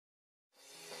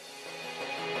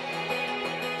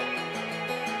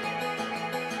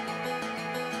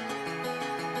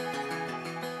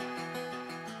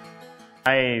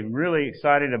I'm really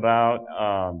excited about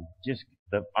just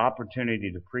the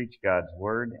opportunity to preach God's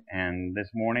Word. And this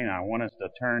morning I want us to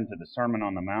turn to the Sermon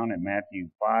on the Mount in Matthew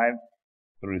 5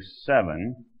 through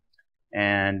 7.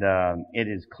 And it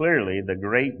is clearly the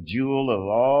great jewel of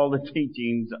all the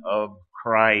teachings of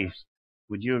Christ.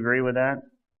 Would you agree with that?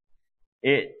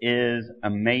 It is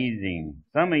amazing.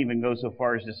 Some even go so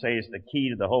far as to say it's the key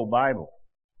to the whole Bible.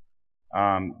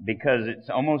 Because it's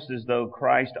almost as though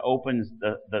Christ opens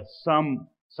the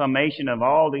summation of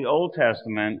all the Old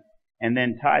Testament and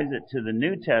then ties it to the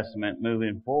New Testament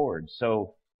moving forward.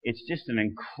 So it's just an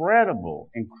incredible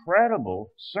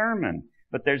sermon.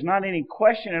 But there's not any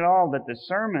question at all that the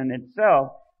sermon itself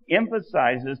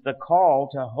emphasizes the call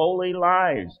to holy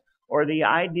lives, or the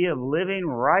idea of living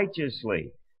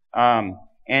righteously. And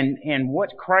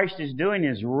what Christ is doing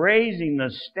is raising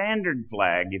the standard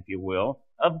flag, if you will,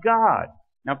 of God.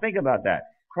 Now think about that.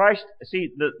 Christ, see,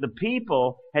 the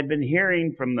people had been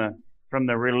hearing from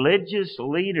the religious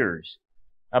leaders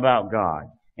about God.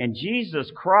 And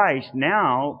Jesus Christ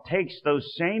now takes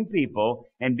those same people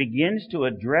and begins to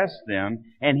address them,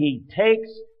 and He takes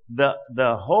the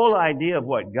whole idea of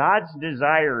what God's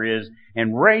desire is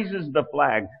and raises the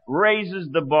flag, raises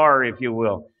the bar, if you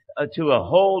will, to a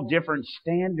whole different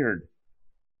standard.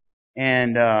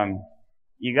 And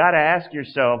you got to ask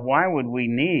yourself, why would we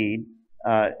need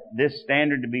this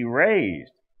standard to be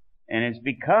raised? And it's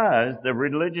because the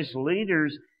religious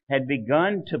leaders had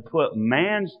begun to put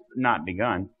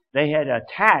they had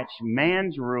attached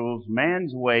man's rules,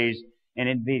 man's ways, and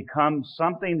it had become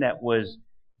something that was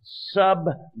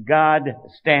sub-God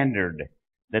standard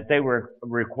that they were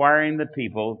requiring the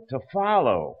people to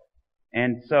follow.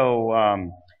 And so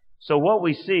what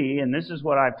we see, and this is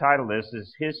what I've titled this,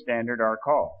 is His Standard, Our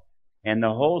Call. And the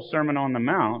whole Sermon on the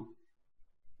Mount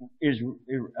is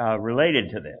related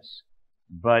to this.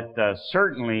 But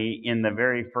certainly in the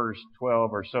very first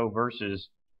 12 or so verses,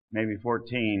 maybe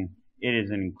 14, it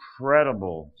is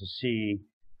incredible to see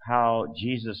how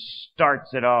Jesus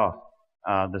starts it off,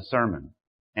 the sermon.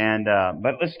 And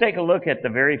but let's take a look at the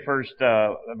very first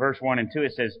verse 1 and 2.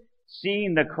 It says,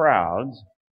 seeing the crowds,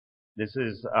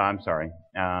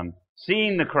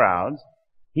 seeing the crowds,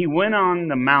 He went on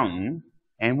the mountain,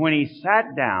 and when He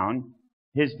sat down,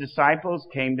 His disciples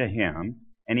came to Him,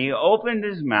 and He opened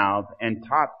His mouth and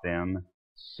taught them,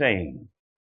 saying.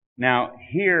 Now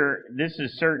here, this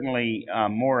is certainly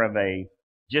more of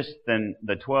just than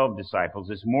the 12 disciples.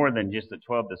 It's more than just the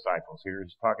 12 disciples. Here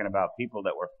it's talking about people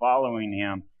that were following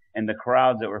Him and the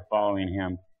crowds that were following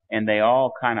Him. And they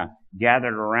all kind of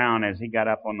gathered around as He got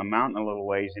up on the mountain a little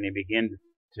ways, and He began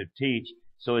to teach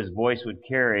so His voice would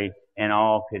carry and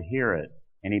all could hear it.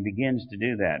 And He begins to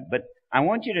do that. But I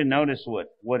want you to notice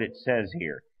what it says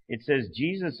here. It says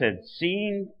Jesus had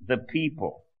seen the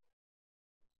people.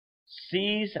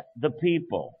 Sees the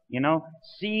people.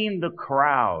 Seeing the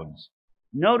crowds.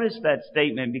 Notice that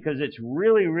statement, because it's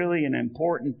really an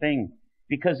important thing.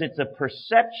 Because it's a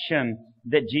perception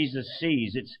that Jesus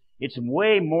sees. It's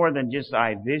way more than just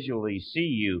I visually see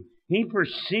you. He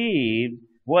perceived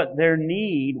what their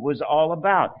need was all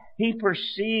about. He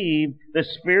perceived the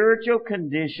spiritual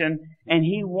condition, and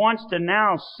He wants to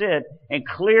now sit and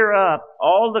clear up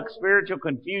all the spiritual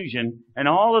confusion and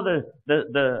all of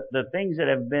the things that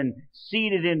have been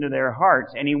seeded into their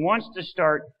hearts. And He wants to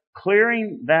start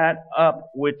clearing that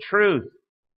up with truth.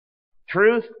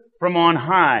 Truth from on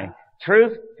high.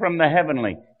 Truth from the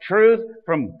heavenly. Truth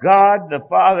from God the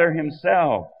Father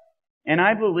Himself. And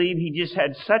I believe He just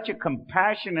had such a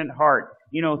compassionate heart.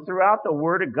 Throughout the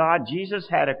Word of God, Jesus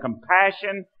had a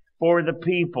compassion for the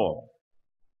people.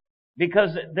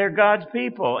 Because they're God's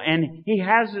people. And He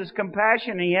has this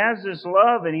compassion, He has this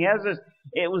love, and He has this...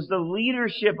 It was the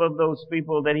leadership of those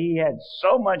people that He had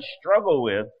so much struggle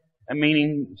with.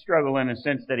 Meaning, struggle in a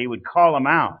sense that He would call them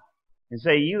out. And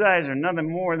say, you guys are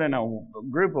nothing more than a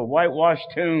group of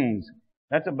whitewashed tombs.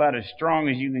 That's about as strong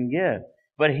as you can get.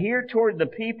 But here toward the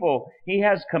people, He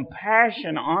has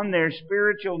compassion on their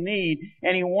spiritual need,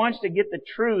 and He wants to get the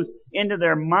truth into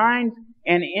their minds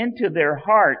and into their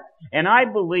heart. And I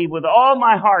believe with all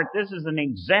my heart, this is an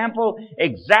example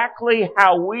exactly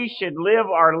how we should live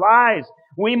our lives.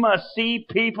 We must see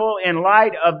people in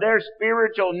light of their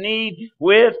spiritual need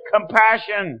with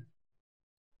compassion.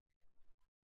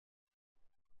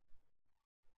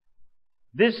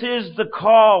 This is the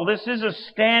call. This is a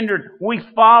standard. We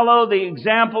follow the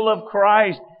example of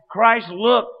Christ. Christ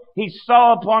looked. He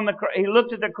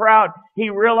looked at the crowd. He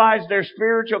realized their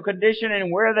spiritual condition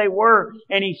and where they were.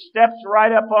 And He steps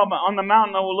right up on the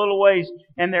mountain a little ways.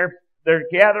 And they're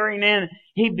gathering in.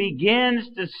 He begins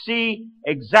to see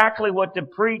exactly what to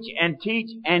preach and teach.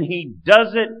 And He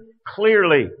does it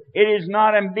clearly. It is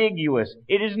not ambiguous.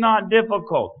 It is not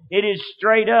difficult. It is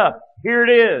straight up. Here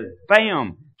it is.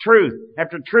 Bam. Truth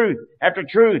after truth after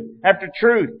truth after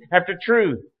truth after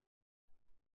truth.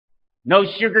 No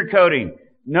sugarcoating.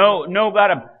 No,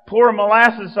 gotta pour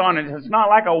molasses on it. It's not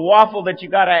like a waffle that you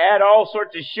gotta add all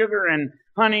sorts of sugar and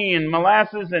honey and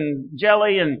molasses and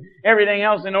jelly and everything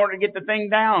else in order to get the thing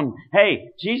down. Hey,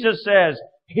 Jesus says,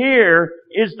 here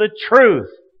is the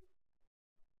truth.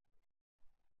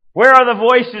 Where are the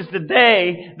voices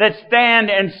today that stand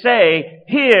and say,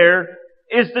 here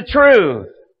is the truth?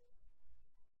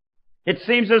 It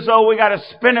seems as though we got to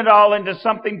spin it all into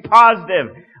something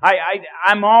positive.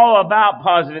 I'm all about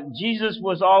positive. Jesus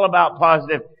was all about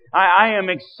positive. I am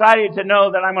excited to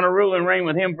know that I'm going to rule and reign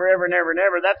with Him forever and ever and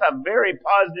ever. That's a very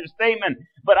positive statement.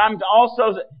 But I'm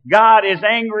also, God is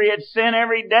angry at sin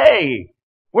every day.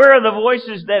 Where are the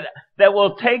voices that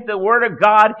will take the Word of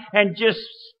God and just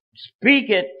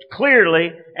speak it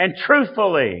clearly and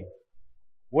truthfully?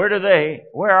 Where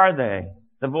are they?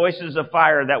 The voices of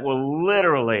fire that will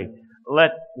literally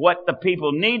let what the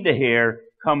people need to hear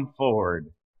come forward.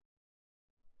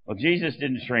 Well, Jesus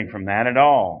didn't shrink from that at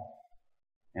all.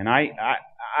 And I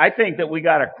think that we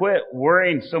got to quit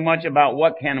worrying so much about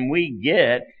what can we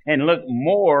get and look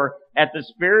more at the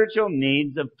spiritual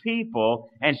needs of people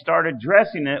and start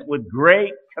addressing it with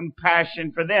great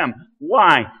compassion for them.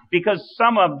 Why? Because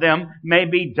some of them may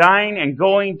be dying and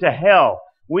going to hell.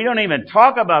 We don't even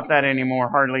talk about that anymore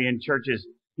hardly in churches.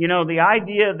 You know, the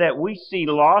idea that we see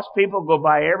lost people go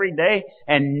by every day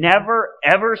and never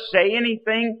ever say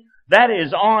anything, that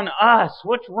is on us.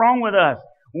 What's wrong with us?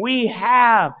 We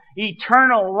have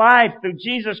eternal life through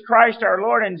Jesus Christ our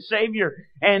Lord and Savior,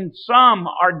 and some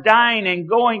are dying and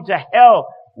going to hell.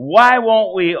 Why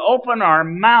won't we open our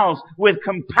mouths with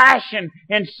compassion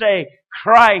and say,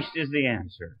 Christ is the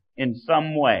answer in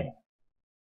some way?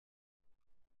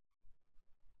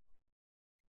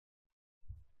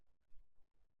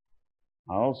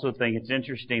 I also think it's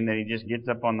interesting that He just gets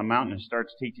up on the mountain and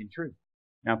starts teaching truth.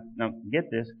 Now get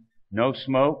this. No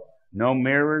smoke, no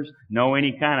mirrors, no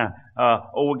any kind of,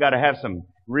 we got to have some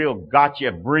real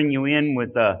gotcha, bring you in with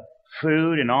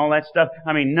food and all that stuff.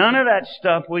 I mean, none of that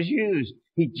stuff was used.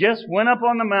 He just went up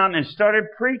on the mountain and started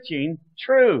preaching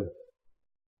truth.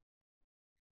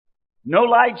 No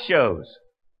light shows.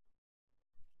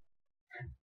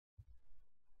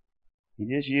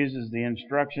 He just uses the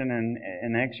instruction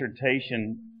and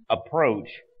exhortation approach.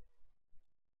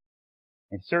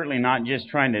 It's certainly not just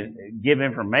trying to give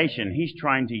information. He's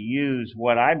trying to use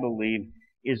what I believe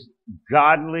is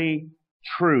godly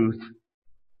truth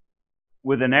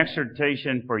with an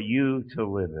exhortation for you to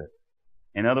live it.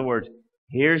 In other words,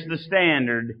 here's the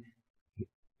standard.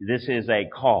 This is a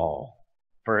call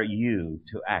for you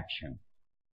to action.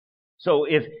 So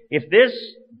if this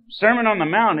Sermon on the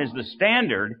Mount is the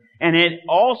standard, and it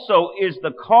also is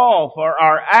the call for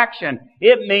our action,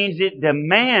 it means it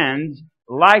demands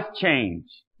life change.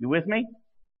 You with me?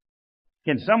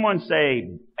 Can someone say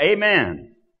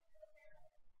amen?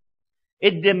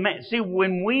 See,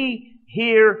 when we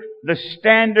hear the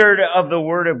standard of the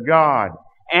Word of God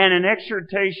and an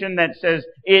exhortation that says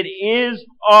it is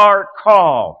our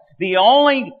call, the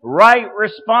only right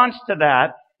response to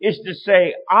that is to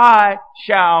say, I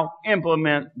shall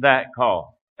implement that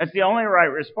call. That's the only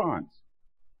right response.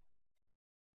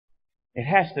 It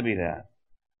has to be that.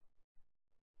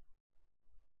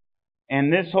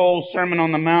 And this whole Sermon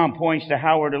on the Mount points to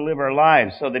how we're to live our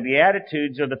lives. So the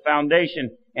Beatitudes are the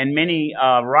foundation, and many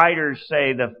writers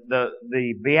say the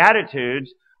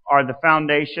Beatitudes are the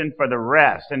foundation for the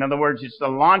rest. In other words, it's the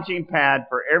launching pad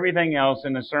for everything else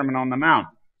in the Sermon on the Mount.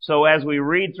 So as we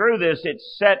read through this, it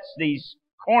sets these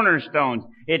cornerstones.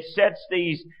 It sets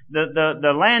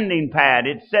the landing pad.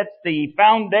 It sets the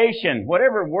foundation.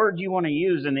 Whatever word you want to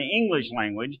use in the English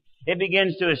language, it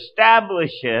begins to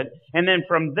establish it, and then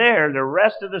from there, the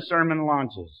rest of the sermon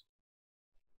launches.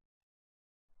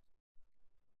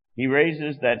 He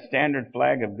raises that standard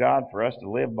flag of God for us to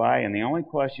live by, and the only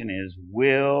question is,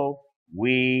 will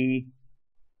we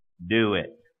do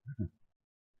it?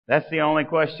 That's the only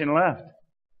question left,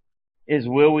 is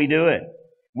will we do it?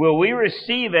 Will we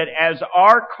receive it as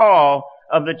our call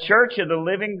of the church of the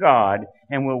living God,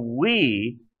 and will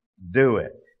we do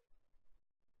it?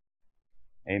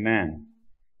 Amen.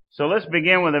 So let's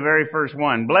begin with the very first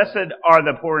one. Blessed are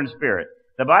the poor in spirit.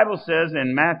 The Bible says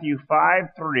in Matthew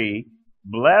 5:3,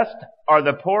 blessed are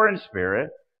the poor in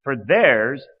spirit, for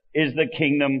theirs is the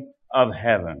kingdom of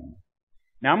heaven.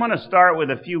 Now I'm going to start with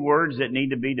a few words that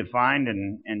need to be defined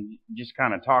and just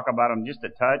kind of talk about them just a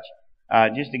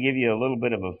touch, just to give you a little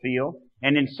bit of a feel.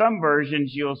 And in some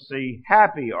versions you'll see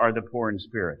happy are the poor in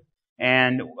spirit.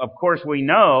 And of course we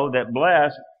know that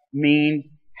blessed means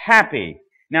happy.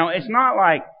 Now it's not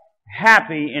like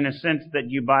happy in a sense that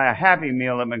you buy a Happy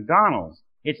Meal at McDonald's.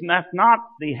 That's not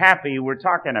the happy we're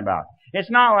talking about. It's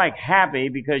not like happy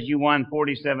because you won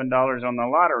 $47 on the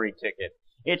lottery ticket.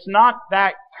 It's not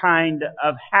that kind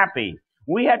of happy.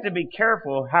 We have to be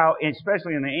careful how,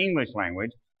 especially in the English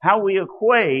language, how we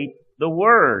equate the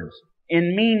words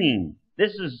in meaning.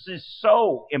 This is just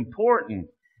so important.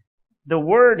 The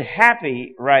word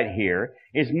happy right here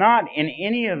is not in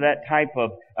any of that type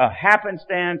of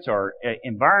happenstance or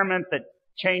environment that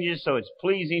changes so it's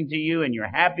pleasing to you and you're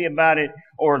happy about it,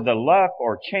 or the luck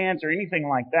or chance or anything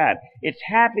like that. It's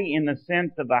happy in the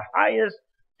sense of the highest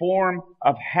form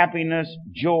of happiness,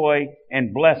 joy,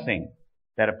 and blessing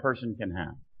that a person can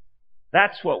have.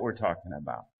 That's what we're talking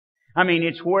about. I mean,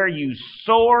 it's where you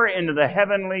soar into the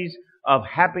heavenlies of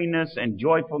happiness and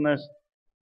joyfulness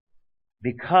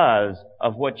because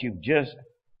of what you've just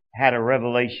had a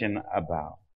revelation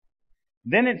about.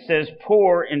 Then it says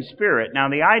poor in spirit. Now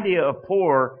the idea of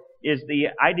poor is the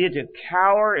idea to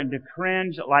cower and to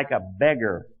cringe like a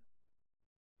beggar.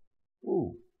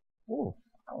 Ooh,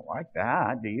 I don't like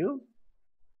that, do you?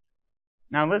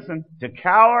 Now listen, to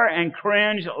cower and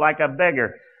cringe like a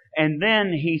beggar. And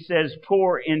then he says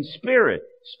poor in spirit.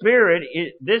 Spirit,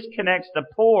 this connects the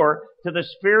poor to the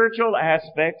spiritual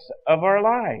aspects of our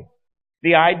life.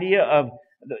 The idea of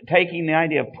taking the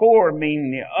idea of poor,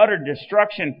 meaning the utter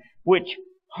destruction, which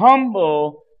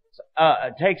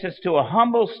takes us to a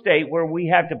humble state where we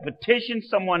have to petition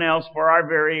someone else for our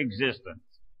very existence.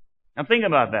 Now think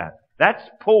about that. That's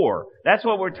poor. That's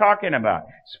what we're talking about.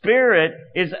 Spirit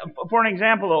is, for an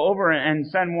example, over in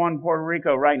San Juan, Puerto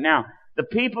Rico right now, the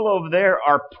people over there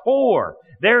are poor.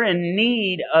 They're in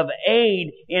need of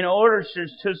aid in order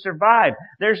to survive.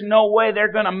 There's no way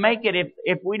they're going to make it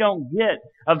if we don't get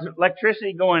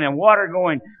electricity going and water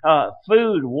going,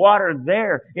 food, water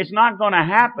there. It's not going to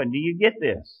happen. Do you get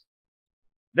this?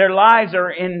 Their lives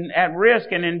are at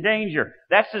risk and in danger.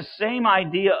 That's the same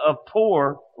idea of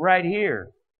poor right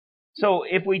here. So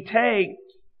if we take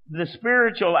the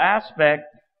spiritual aspect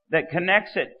that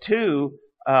connects it to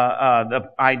the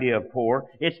idea of poor,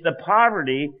 it's the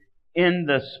poverty in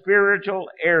the spiritual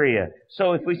area.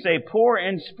 So if we say poor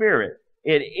in spirit,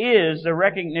 it is the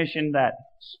recognition that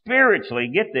spiritually,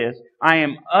 get this, I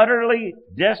am utterly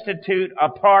destitute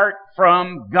apart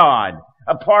from God,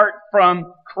 apart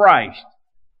from Christ.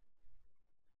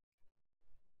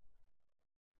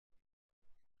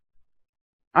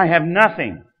 I have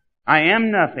nothing. I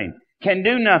am nothing, can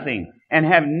do nothing, and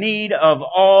have need of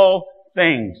all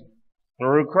things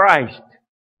through Christ.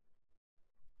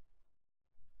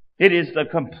 It is the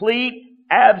complete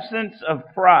absence of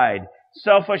pride,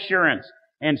 self-assurance,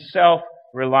 and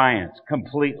self-reliance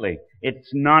completely.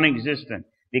 It's non-existent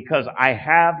because I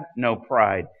have no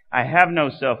pride. I have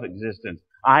no self-existence.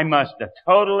 I must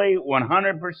totally,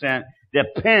 100%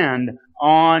 depend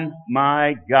on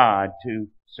my God to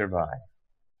survive.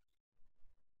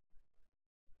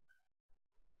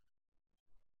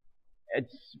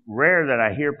 It's rare that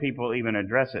I hear people even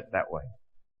address it that way.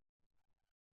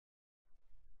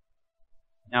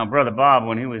 Now, Brother Bob,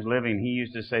 when he was living, he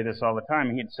used to say this all the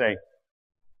time. He'd say,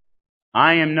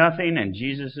 I am nothing and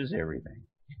Jesus is everything.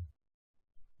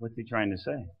 What's he trying to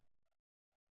say?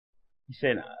 He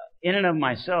said, in and of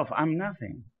myself, I'm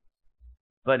nothing.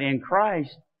 But in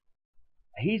Christ,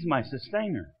 He's my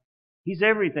sustainer. He's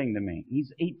everything to me.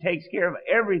 He takes care of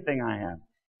everything I have.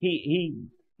 He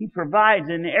provides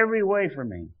in every way for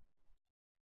me.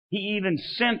 He even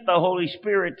sent the Holy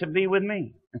Spirit to be with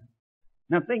me.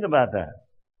 Now think about that.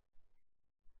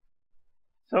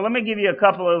 So let me give you a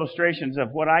couple of illustrations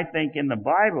of what I think in the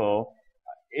Bible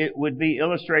it would be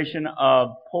illustration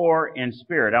of poor in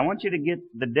spirit. I want you to get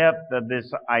the depth of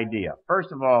this idea.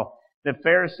 First of all, the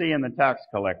Pharisee and the tax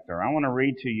collector. I want to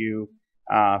read to you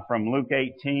from Luke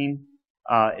 18.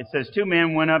 It says, 2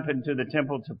 men went up into the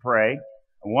temple to pray,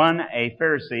 one a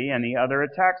Pharisee and the other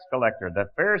a tax collector. The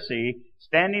Pharisee,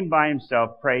 standing by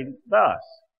himself, prayed thus,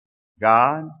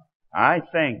 God, I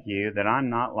thank you that I'm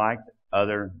not like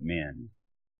other men,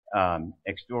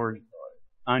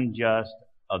 unjust,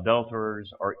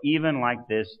 adulterers, or even like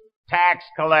this tax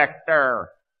collector.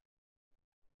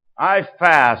 I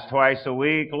fast twice a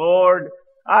week, Lord.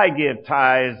 I give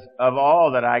tithes of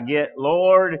all that I get,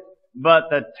 Lord. But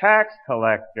the tax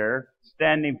collector,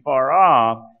 standing far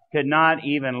off, could not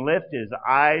even lift his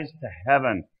eyes to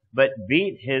heaven, but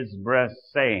beat his breast,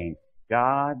 saying,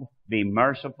 God, be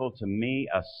merciful to me,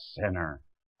 a sinner.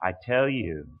 I tell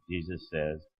you, Jesus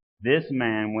says, this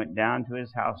man went down to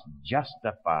his house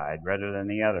justified rather than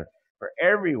the other. For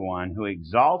everyone who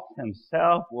exalts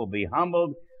himself will be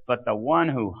humbled, but the one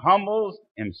who humbles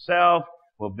himself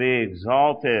will be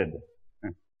exalted.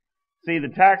 See, the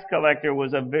tax collector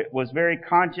was very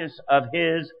conscious of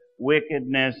his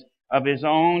wickedness, of his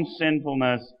own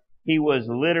sinfulness. He was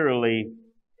literally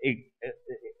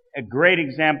a great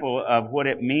example of what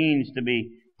it means to be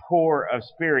poor of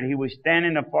spirit. He was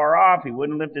standing afar off. He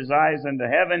wouldn't lift his eyes unto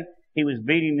heaven. He was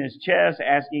beating his chest,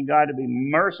 asking God to be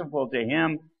merciful to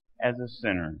him as a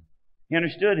sinner. He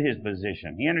understood his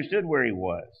position. He understood where he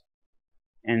was.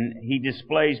 And he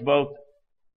displays both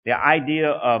the idea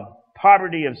of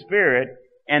poverty of spirit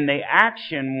and the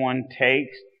action one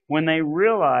takes when they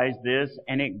realize this,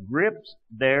 and it grips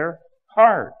their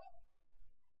heart.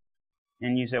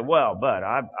 And you say, well, but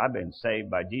I've been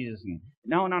saved by Jesus. And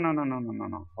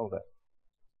no. Hold up.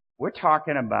 We're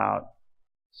talking about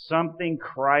something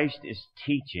Christ is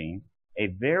teaching, a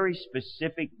very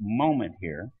specific moment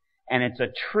here, and it's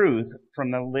a truth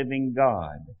from the living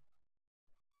God.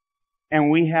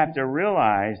 And we have to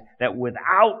realize that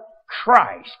without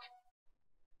Christ,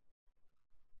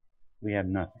 we have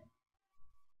nothing.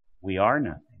 We are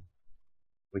nothing.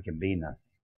 We can be nothing.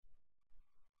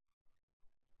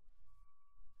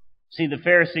 See, the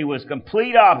Pharisee was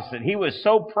complete opposite. He was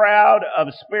so proud of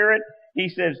spirit. He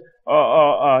says,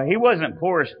 he wasn't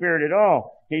poor of spirit at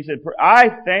all. He said, I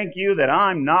thank you that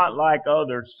I'm not like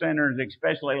other sinners,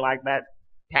 especially like that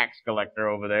tax collector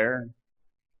over there.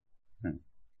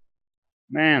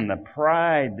 Man, the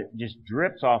pride just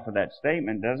drips off of that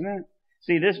statement, doesn't it?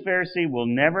 See, this Pharisee will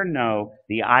never know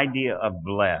the idea of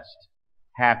blessed,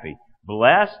 happy.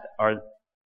 Blessed are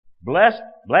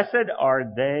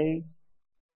they.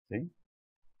 See?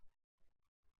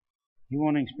 He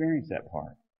won't experience that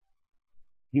part.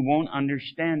 He won't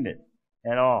understand it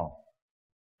at all.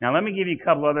 Now, let me give you a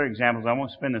couple other examples I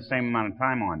won't spend the same amount of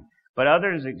time on. But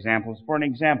other examples. For an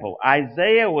example,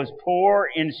 Isaiah was poor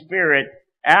in spirit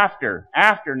after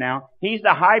now. He's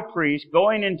the high priest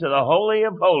going into the Holy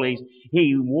of Holies.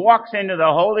 He walks into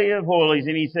the Holy of Holies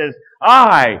and he says,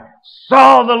 I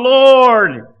saw the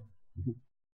Lord.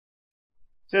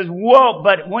 Says, whoa,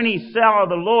 but when he saw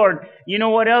the Lord, you know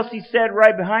what else he said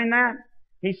right behind that?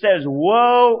 He says,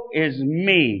 woe is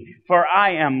me, for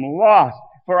I am lost,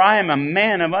 for I am a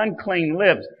man of unclean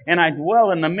lips, and I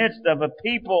dwell in the midst of a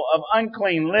people of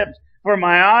unclean lips, for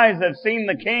my eyes have seen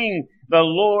the King, the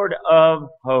Lord of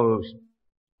hosts.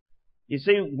 You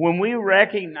see, when we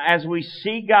recognize, as we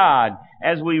see God,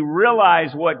 as we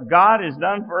realize what God has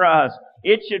done for us,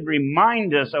 it should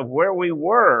remind us of where we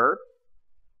were.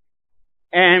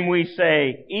 And we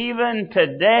say, even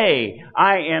today,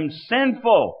 I am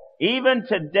sinful. Even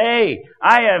today,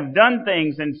 I have done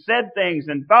things and said things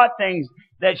and thought things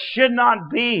that should not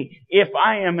be if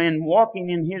I am walking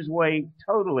in His way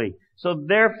totally. So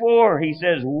therefore, he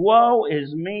says, woe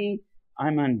is me,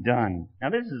 I'm undone. Now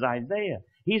this is Isaiah.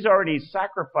 He's already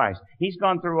sacrificed. He's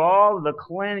gone through all of the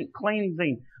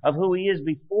cleansing of who he is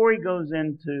before he goes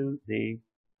into the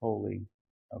Holy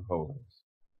of Holies.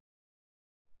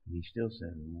 He still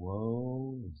says,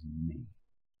 woe is me,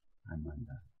 I'm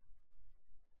undone.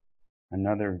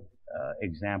 Another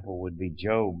example would be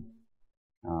Job.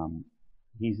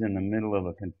 He's in the middle of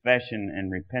a confession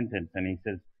and repentance, and he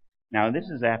says, now this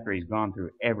is after he's gone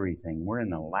through everything. We're in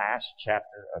the last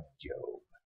chapter of Job.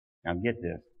 Now get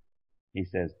this. He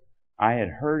says, I had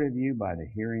heard of you by the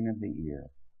hearing of the ear,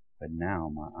 but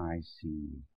now my eyes see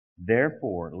you.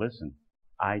 Therefore, listen,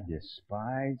 I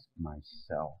despise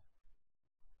myself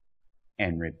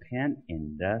and repent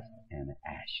in dust and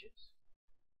ashes.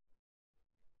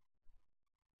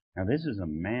 Now this is a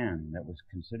man that was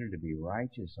considered to be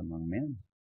righteous among men,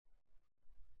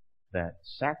 that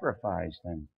sacrificed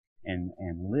and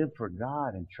lived for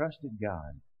God and trusted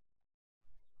God.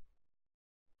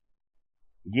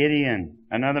 Gideon,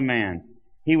 another man,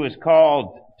 he was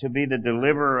called to be the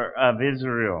deliverer of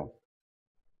Israel.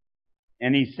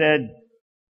 And he said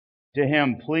to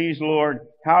him, please, Lord,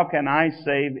 how can I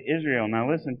save Israel? Now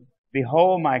listen,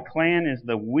 behold, my clan is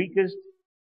the weakest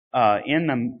in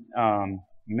the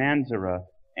Manzarah,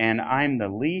 and I'm the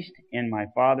least in my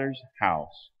father's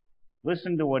house.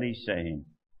 Listen to what he's saying.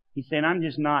 He's saying, I'm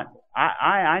just not,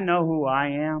 I know who I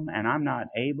am, and I'm not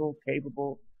able,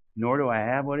 capable, nor do I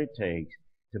have what it takes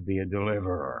to be a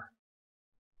deliverer.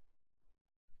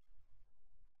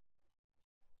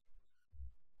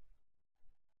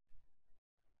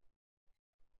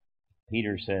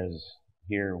 Peter says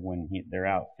here when they're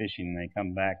out fishing and they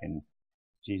come back, and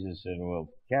Jesus said, well,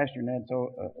 cast your nets,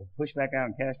 push back out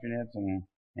and cast your nets,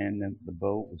 and the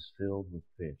boat was filled with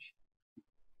fish.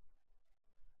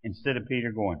 Instead of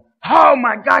Peter going, oh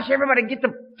my gosh, everybody get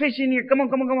the fish in here, come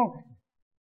on.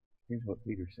 Here's what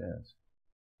Peter says.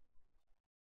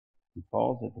 He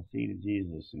falls at the feet of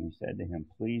Jesus and he said to him,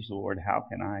 "Please, Lord, how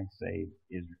can I save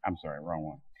Israel?" I'm sorry, wrong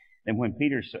one. And when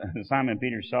Simon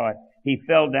Peter saw it, he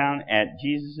fell down at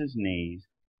Jesus' knees,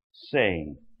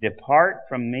 saying, "Depart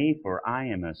from me, for I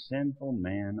am a sinful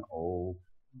man, O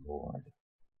Lord."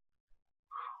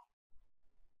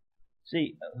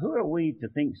 See, who are we to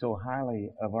think so highly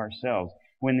of ourselves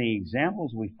when the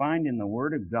examples we find in the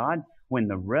Word of God, when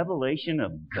the revelation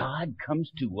of God comes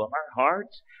to our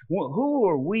hearts? Who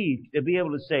are we to be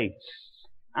able to say,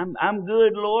 I'm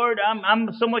good, Lord,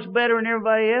 I'm so much better than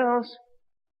everybody else?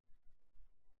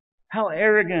 How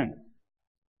arrogant.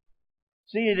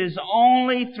 See, it is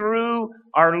only through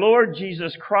our Lord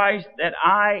Jesus Christ that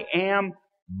I am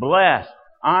blessed.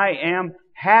 I am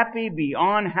happy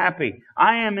beyond happy.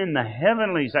 I am in the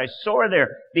heavenlies. I soar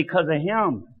there because of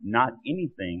Him, not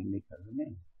anything because of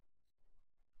me.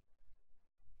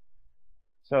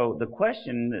 So the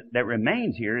question that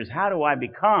remains here is, how do I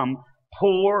become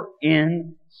poor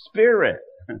in spirit?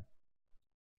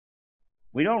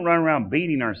 We don't run around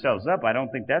beating ourselves up. I don't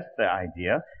think that's the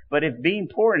idea. But if being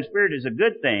poor in spirit is a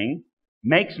good thing,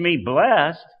 makes me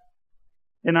blessed,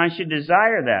 then I should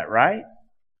desire that, right?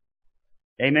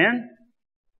 Amen?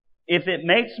 If it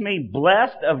makes me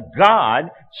blessed of God,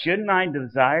 shouldn't I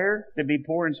desire to be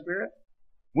poor in spirit?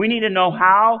 We need to know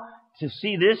how to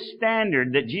see this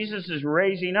standard that Jesus is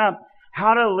raising up,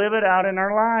 how to live it out in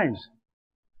our lives.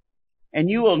 And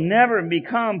you will never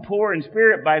become poor in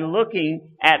spirit by looking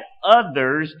at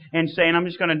others and saying, I'm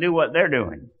just going to do what they're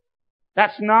doing.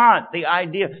 That's not the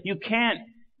idea. You can't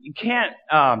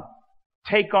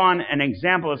take on an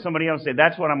example of somebody else and say,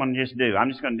 that's what I'm going to just do. I'm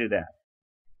just going to do that.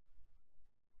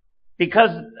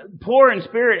 Because poor in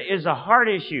spirit is a heart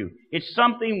issue. It's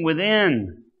something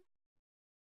within.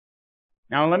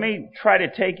 Now, let me try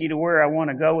to take you to where I want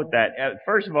to go with that.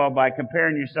 First of all, by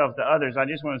comparing yourself to others, I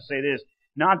just want to say this.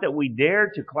 Not that we dare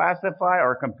to classify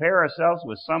or compare ourselves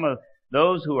with some of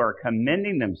those who are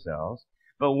commending themselves,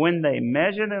 but when they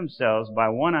measure themselves by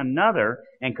one another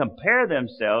and compare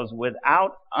themselves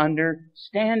without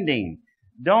understanding.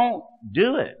 Don't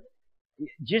do it.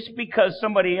 Just because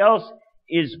somebody else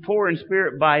is poor in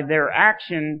spirit by their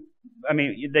action,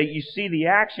 that you see the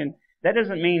action, that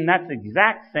doesn't mean that's the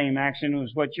exact same action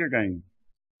as what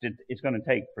it's going to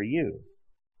take for you.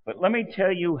 But let me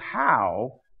tell you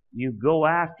how you go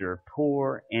after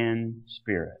poor in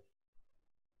spirit.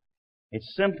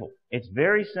 It's simple. It's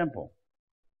very simple.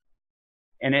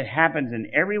 And it happens in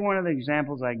every one of the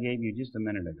examples I gave you just a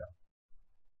minute ago.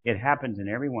 It happens in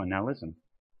every one. Now listen.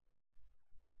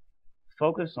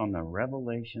 Focus on the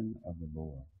revelation of the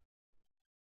Lord.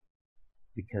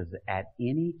 Because at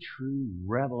any true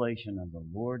revelation of the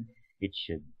Lord,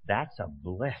 that's a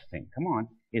blessing. Come on.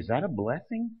 Is that a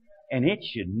blessing? And it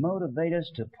should motivate us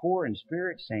to poor in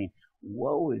spirit, saying,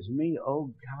 woe is me,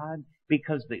 oh God,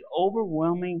 because the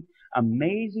overwhelming,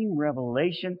 amazing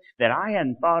revelation that I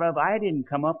hadn't thought of, I didn't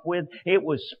come up with, it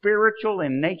was spiritual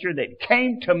in nature that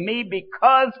came to me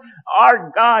because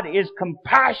our God is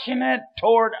compassionate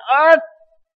toward us.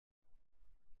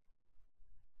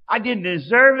 I didn't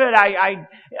deserve it.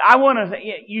 I want to,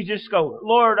 you just go,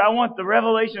 Lord, I want the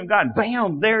revelation of God.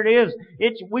 Bam, there it is.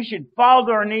 We should fall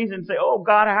to our knees and say, oh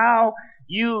God, how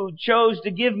you chose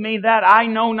to give me that I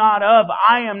know not of.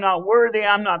 I am not worthy.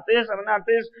 I'm not this. I'm not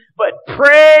this. But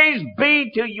praise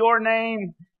be to your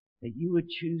name that you would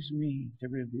choose me to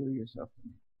reveal yourself to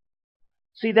me.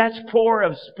 See, that's poor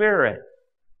of spirit.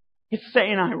 It's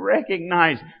saying I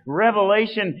recognize.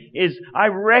 Revelation is I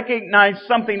recognize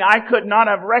something I could not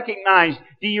have recognized.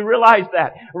 Do you realize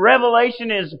that?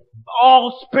 Revelation is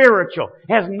all spiritual.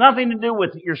 Has nothing to do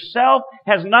with yourself.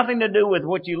 Has nothing to do with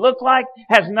what you look like.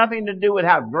 Has nothing to do with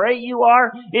how great you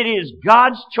are. It is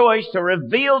God's choice to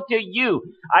reveal to you.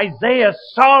 Isaiah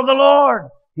saw the Lord.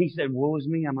 He said, woe is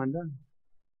me, I'm undone.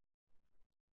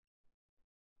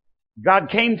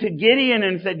 God came to Gideon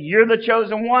and said, you're the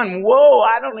chosen one. Whoa,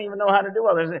 I don't even know how to do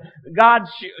all this. God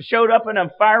showed up in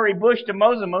a fiery bush to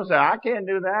Moses. Moses said, I can't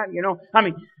do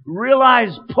that.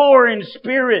 Realize poor in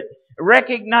spirit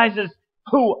recognizes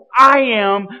who I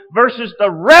am versus the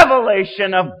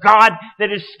revelation of God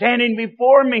that is standing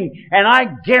before me. And I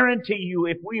guarantee you,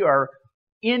 if we are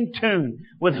in tune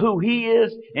with who He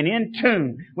is and in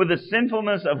tune with the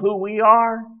sinfulness of who we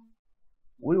are,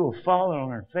 we will fall on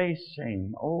our face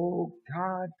saying, oh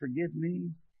God, forgive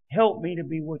me. Help me to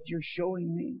be what you're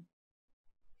showing me.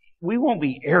 We won't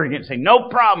be arrogant and say, no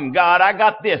problem, God, I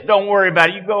got this. Don't worry about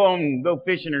it. You go on and go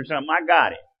fishing or something. I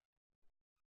got it.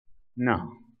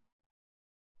 No.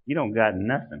 You don't got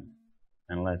nothing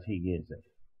unless He gives it.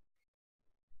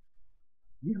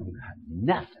 You don't got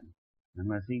nothing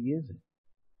unless He gives it.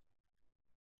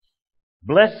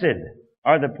 Blessed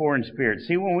are the poor in spirit.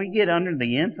 See, when we get under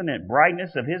the infinite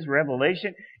brightness of His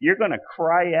revelation, you're going to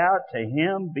cry out to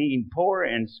Him being poor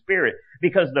in spirit.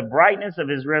 Because the brightness of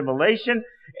His revelation,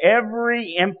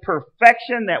 every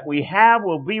imperfection that we have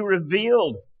will be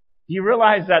revealed. You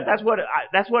realize that? That's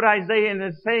what Isaiah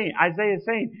is saying. Isaiah is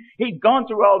saying he'd gone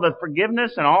through all the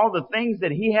forgiveness and all the things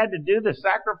that he had to do, the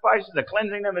sacrifices, the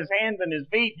cleansing of his hands and his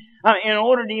feet, in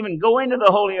order to even go into the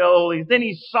Holy of Holies. Then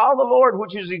he saw the Lord,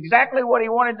 which is exactly what he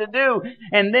wanted to do.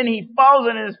 And then he falls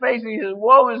in his face and he says,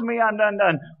 "Woe is me, I'm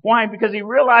undone." Why? Because he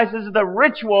realizes the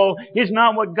ritual is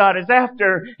not what God is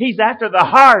after. He's after the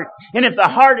heart. And if the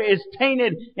heart is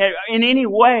tainted in any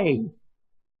way,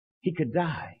 he could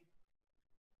die.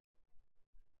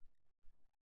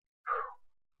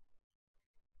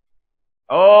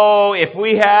 Oh, if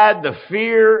we had the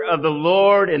fear of the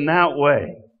Lord in that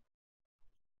way,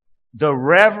 the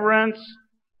reverence,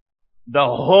 the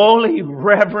holy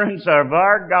reverence of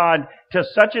our God to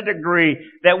such a degree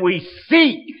that we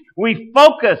seek, we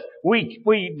focus,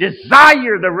 we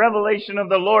desire the revelation of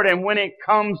the Lord, and when it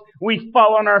comes, we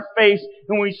fall on our face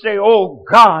and we say, "Oh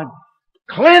God,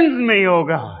 cleanse me, oh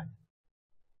God,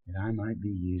 that I might be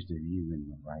used of you in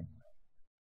the right way."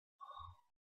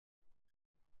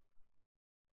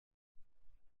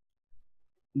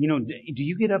 You know, do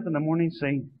you get up in the morning and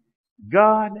say,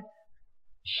 "God,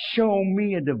 show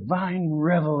me a divine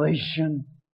revelation"?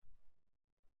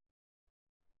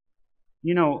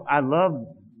 You know, I love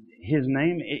His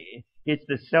name. It's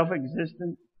the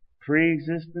self-existent,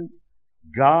 pre-existent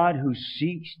God who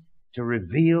seeks to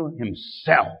reveal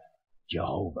Himself,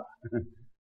 Jehovah.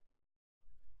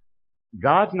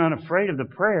 God's not afraid of the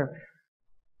prayer.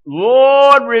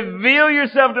 "Lord, reveal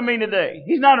yourself to me today."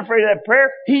 He's not afraid of that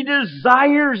prayer. He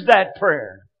desires that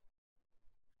prayer.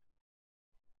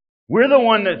 We're the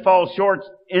one that falls short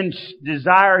in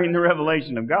desiring the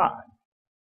revelation of God.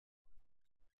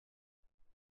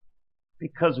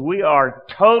 Because we are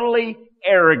totally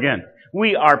arrogant.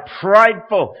 We are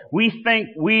prideful. We think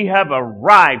we have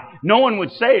arrived. No one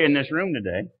would say it in this room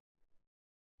today.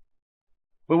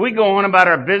 But we go on about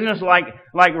our business like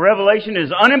revelation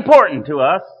is unimportant to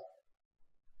us.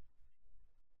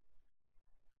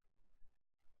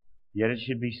 Yet it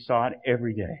should be sought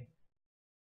every day.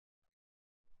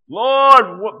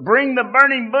 "Lord, bring the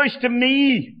burning bush to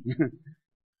me."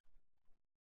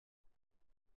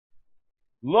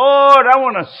 "Lord, I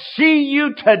want to see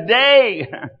you today.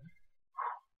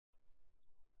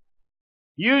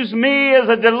 Use me as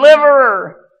a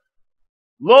deliverer.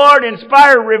 Lord,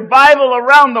 inspire revival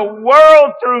around the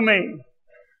world through me.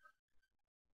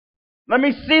 Let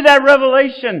me see that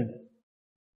revelation."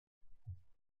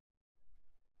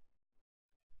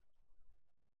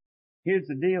 Here's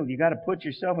the deal. You got to put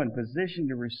yourself in position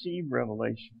to receive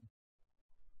revelation.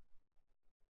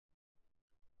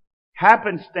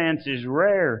 Happenstance is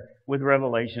rare with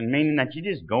revelation, meaning that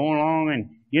you're just going along and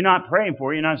you're not praying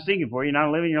for it, you're not seeking for it, you're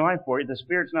not living your life for it. The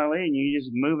Spirit's not leading you. You're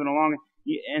just moving along.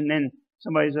 And then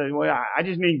somebody says, "Well, I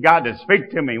just need God to speak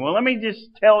to me." Well, let me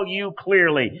just tell you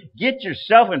clearly. Get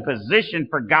yourself in position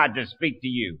for God to speak to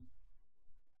you.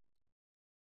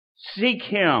 Seek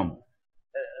Him.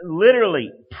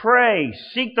 Literally, pray.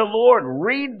 Seek the Lord.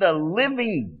 Read the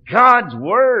living God's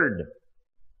Word.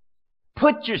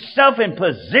 Put yourself in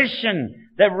position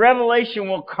that revelation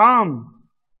will come.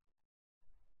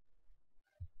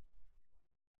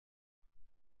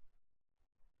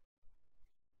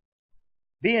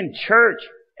 Be in church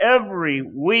every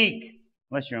week,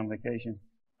 unless you're on vacation.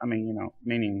 I mean,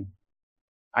 meaning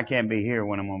I can't be here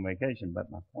when I'm on vacation,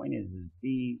 but my point is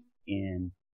be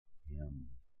in Him.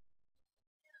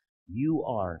 You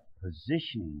are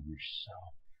positioning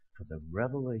yourself for the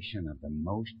revelation of the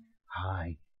Most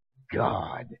High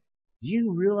God. Do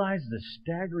you realize the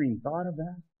staggering thought of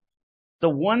that? The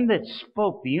one that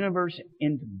spoke the universe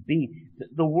into being,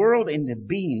 the world into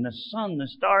being, the sun, the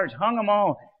stars, hung them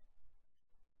all.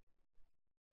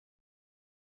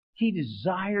 He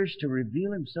desires to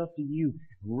reveal Himself to you.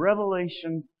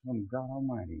 Revelation from God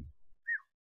Almighty.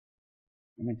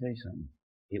 Let me tell you something.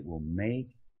 It will make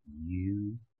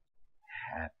you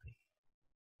happy.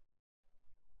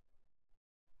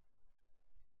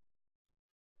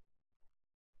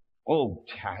 Oh,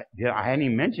 I hadn't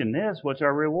even mentioned this. What's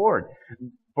our reward?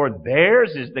 "For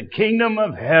theirs is the kingdom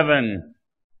of heaven."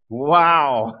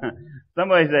 Wow.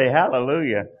 Somebody say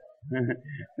hallelujah.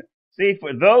 See,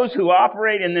 for those who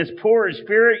operate in this poor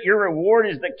spirit, your reward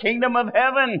is the kingdom of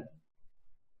heaven.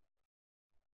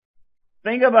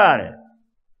 Think about it.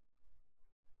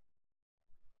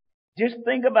 Just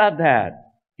think about that.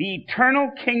 The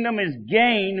eternal kingdom is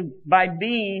gained by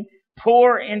being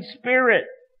poor in spirit.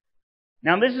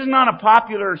 Now, this is not a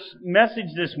popular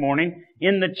message this morning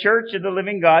in the Church of the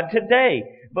Living God today,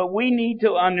 but we need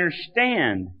to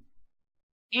understand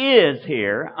is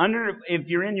here. If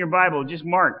you're in your Bible, just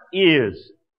mark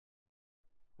is.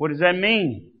 What does that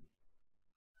mean?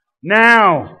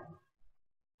 Now.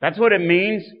 That's what it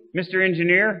means, Mr.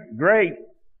 Engineer. Great.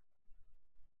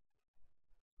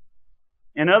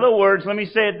 In other words, let me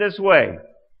say it this way.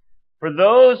 For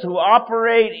those who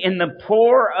operate in the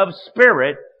poor of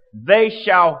spirit, they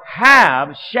shall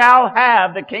have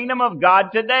the kingdom of God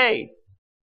today.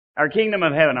 Or kingdom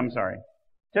of heaven,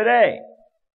 today.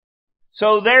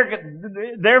 So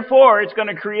therefore, it's going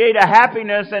to create a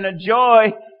happiness and a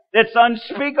joy that's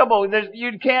unspeakable.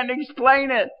 You can't explain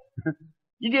it.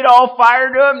 You get all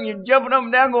fired up and you're jumping up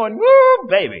and down going, woo,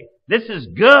 baby, this is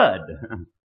good.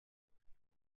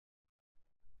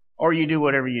 Or you do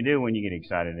whatever you do when you get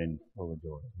excited and full of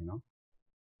joy, you know.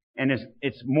 And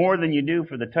it's more than you do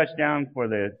for the touchdown for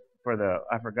the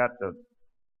I forgot the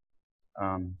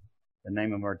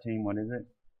name of our team. What is it?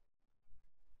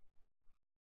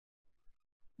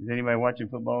 Is anybody watching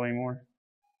football anymore?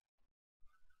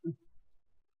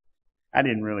 I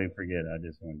didn't really forget. I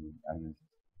just wanted.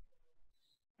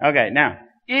 Okay, now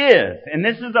is, and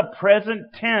this is a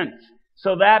present tense,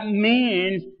 so that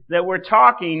means that we're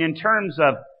talking in terms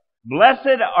of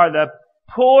blessed are the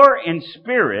poor in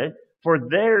spirit, for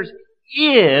theirs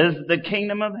is the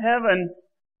kingdom of heaven.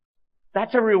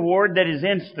 That's a reward that is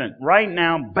instant. Right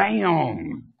now,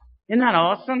 bam! Isn't that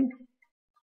awesome?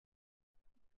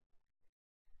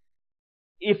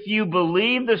 If you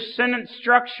believe the sentence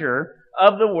structure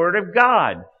of the Word of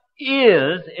God,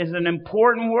 is an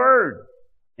important word.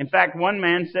 In fact, one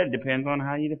man said, depends on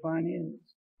how you define is.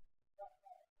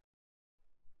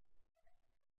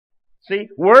 See,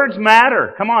 words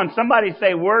matter. Come on, somebody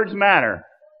say words matter.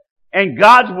 And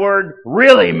God's Word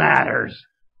really matters.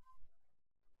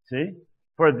 See?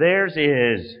 For theirs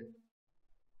is.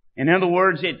 In other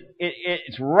words,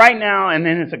 it's right now, and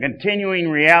then it's a continuing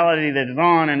reality that is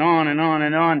on and on and on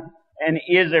and on, and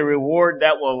is a reward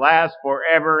that will last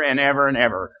forever and ever and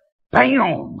ever.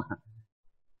 Bam!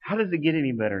 How does it get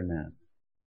any better than that?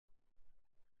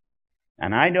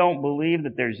 And I don't believe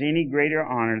that there's any greater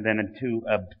honor than to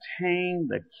obtain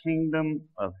the kingdom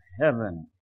of heaven.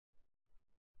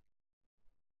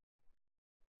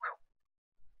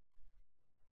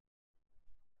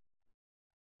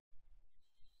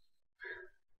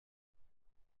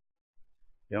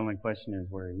 The only question is,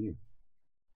 where are you?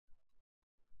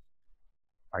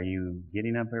 Are you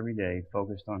getting up every day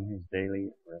focused on His daily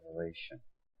revelation?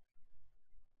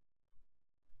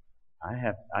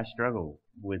 I struggle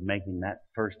with making that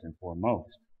first and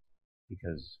foremost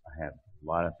because I have a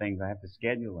lot of things I have to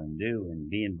schedule and do and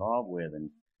be involved with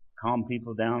and calm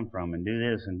people down from and do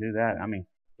this and do that. I mean,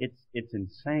 it's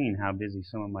insane how busy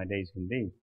some of my days can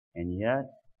be. And yet,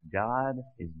 God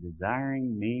is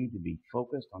desiring me to be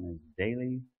focused on His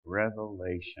daily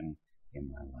revelation in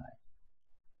my life.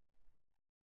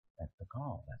 That's the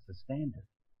call. That's the standard.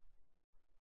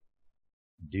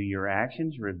 Do your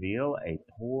actions reveal a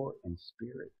poor in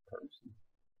spirit person?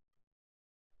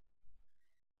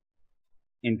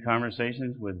 In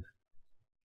conversations with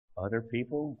other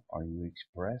people, are you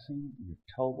expressing your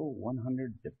total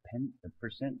 100%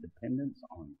 dependence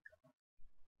on God,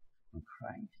 on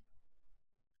Christ?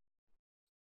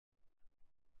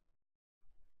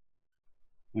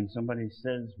 When somebody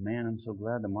says, man, I'm so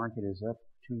glad the market is up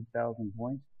 2,000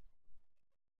 points,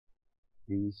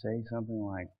 do you say something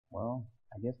like, well,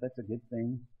 I guess that's a good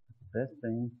thing. The best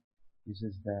thing is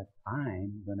that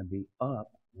I'm going to be up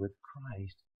with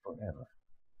Christ forever.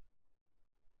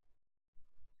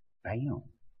 Bam.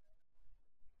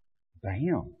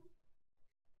 Bam.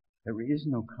 There is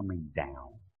no coming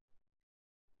down.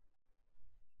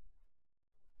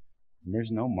 And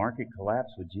there's no market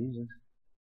collapse with Jesus.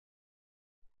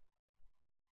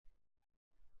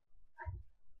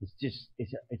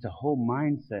 It's a whole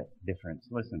mindset difference.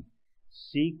 Listen,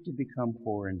 seek to become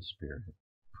poor in spirit.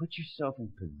 Put yourself in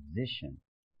position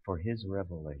for His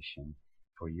revelation,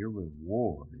 for your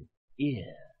reward is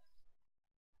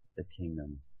the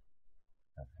kingdom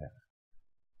of heaven.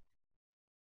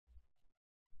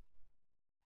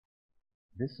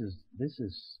 This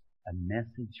is a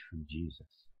message from Jesus.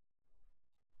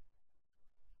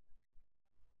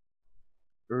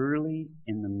 Early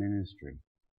in the ministry,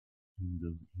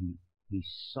 he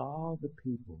saw the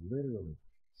people literally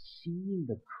seeing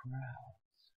the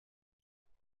crowds.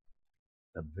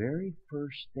 The very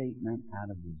first statement out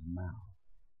of His mouth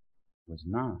was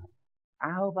not,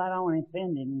 I hope I don't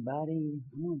offend anybody.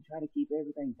 I'm going to try to keep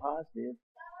everything positive.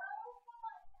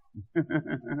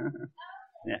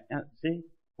 See,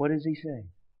 what does he say?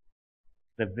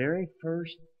 The very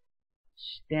first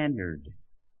standard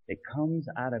that comes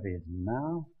out of his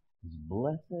mouth is,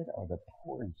 blessed are the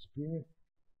poor in spirit,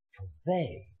 for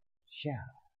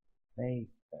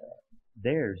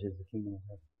theirs is the kingdom of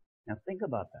heaven. Now think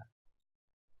about that.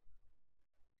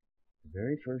 The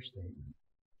very first statement.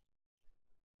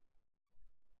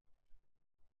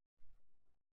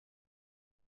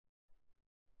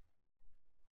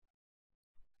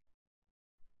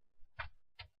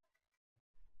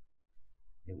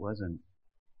 It wasn't,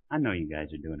 I know you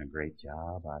guys are doing a great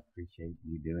job. I appreciate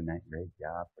you doing that great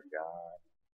job for God.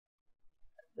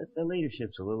 The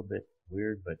leadership's a little bit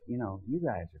weird, but you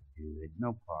guys are good.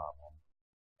 No problem.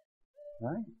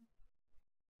 Right?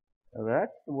 So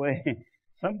that's the way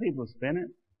some people spin it.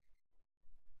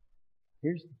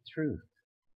 Here's the truth.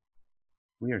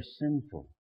 We are sinful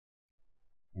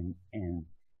and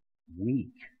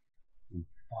weak and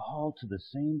fall to the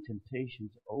same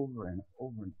temptations over and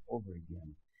over and over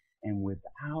again. And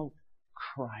without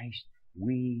Christ,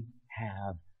 we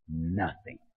have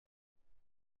nothing.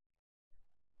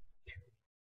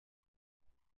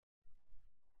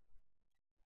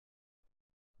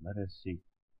 Let us seek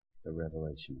the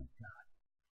revelation of God.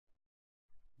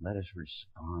 Let us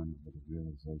respond with the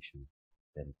realization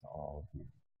that it's all Him,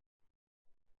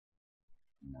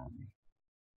 not me.